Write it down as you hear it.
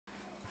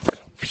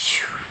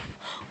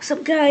What's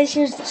up, guys?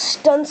 Here's the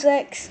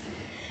StuntsX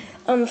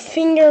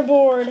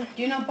fingerboard.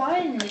 Do not buy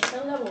it and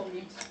resell that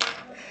one.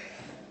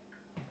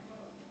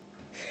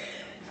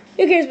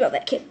 Who cares about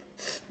that kid?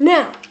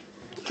 Now,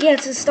 yeah,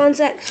 it's a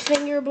StuntsX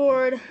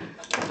fingerboard.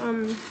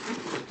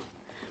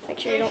 Make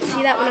sure you don't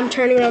see that when I'm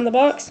turning around the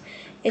box.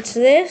 It's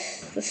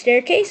this, the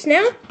staircase.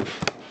 Now,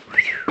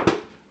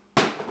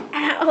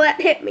 ow, that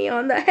hit me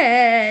on the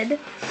head.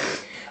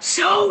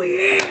 So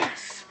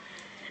yes.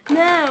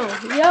 Now,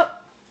 yep.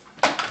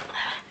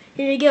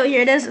 Here you go.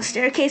 Here it is, a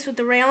staircase with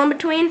the rail in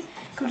between.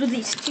 Comes with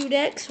these 2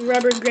 decks,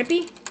 rubber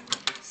grippy.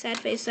 Sad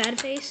face, sad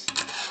face.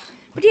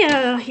 But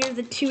yeah, here's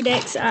the 2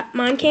 decks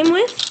mine came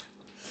with.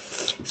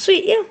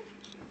 Sweet, yeah.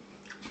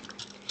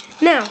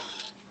 Now,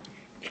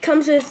 it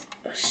comes with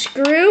a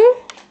screw,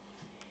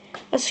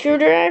 a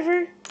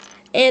screwdriver,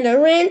 and a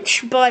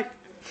wrench, but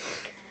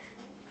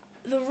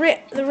the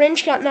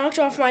wrench got knocked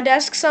off my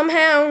desk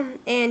somehow,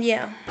 and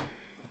yeah.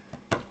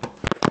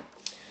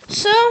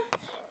 So,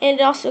 and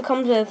it also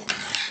comes with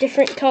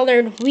different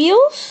colored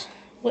wheels.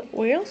 What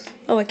wheels?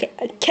 Oh, I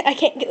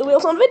can't get the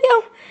wheels on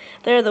video.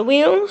 There are the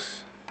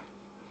wheels.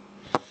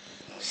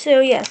 So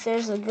yes,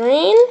 there's a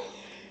green,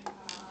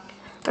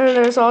 and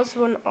there's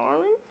also an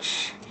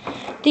orange.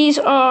 These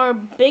are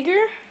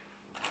bigger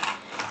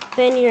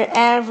than your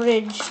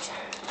average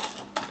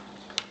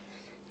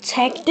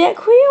tech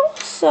deck wheel.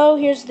 So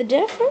here's the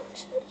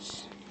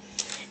differences.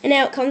 And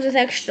now it comes with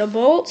extra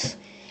bolts.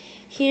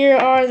 Here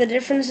are the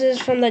differences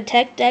from the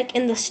tech deck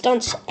and the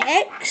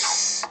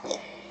StuntsX.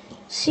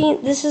 See,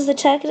 this is the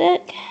tech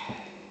deck,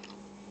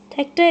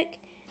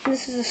 and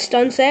this is the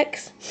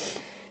StuntsX.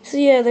 So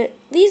yeah,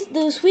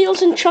 those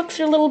wheels and trucks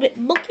are a little bit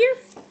bulkier,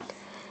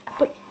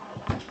 but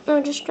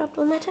I just dropped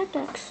on my tech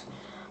decks.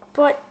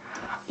 But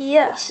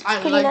yes,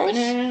 it's pretty nice.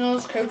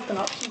 Bananas,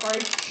 coconuts, and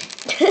grapes.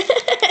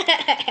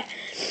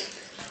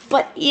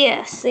 But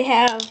yes, they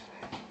have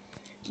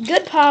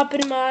good pop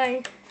in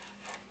my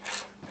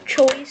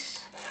choice.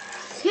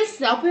 His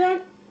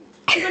selfie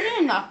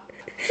banana.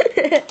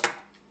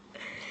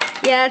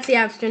 Yeah, it's the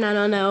Abston, I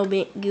don't know,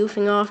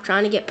 goofing off,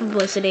 trying to get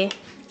publicity.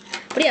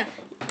 But yeah.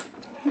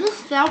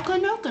 Just sell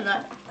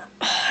coconut.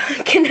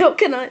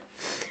 Coconut.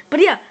 But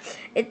yeah,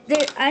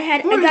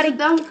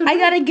 I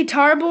got a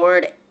guitar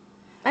board.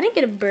 I didn't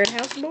get a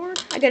birdhouse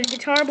board. I got a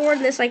guitar board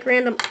and this like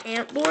random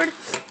amp board.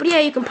 But yeah,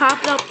 you can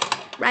pop it up,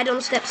 ride on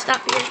the steps,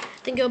 stop here,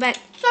 then go back.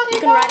 You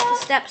can ride up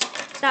the steps,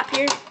 stop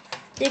here.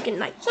 You can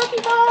like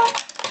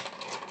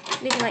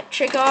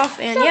trick off,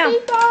 and yeah.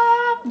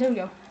 There we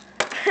go.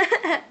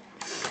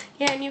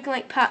 Yeah, and you can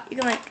like pop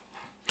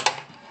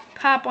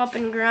up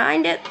and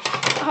grind it.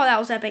 Oh, that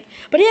was epic.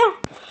 But yeah,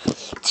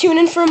 tune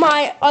in for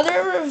my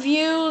other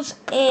reviews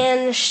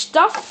and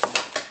stuff.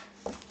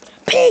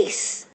 Peace.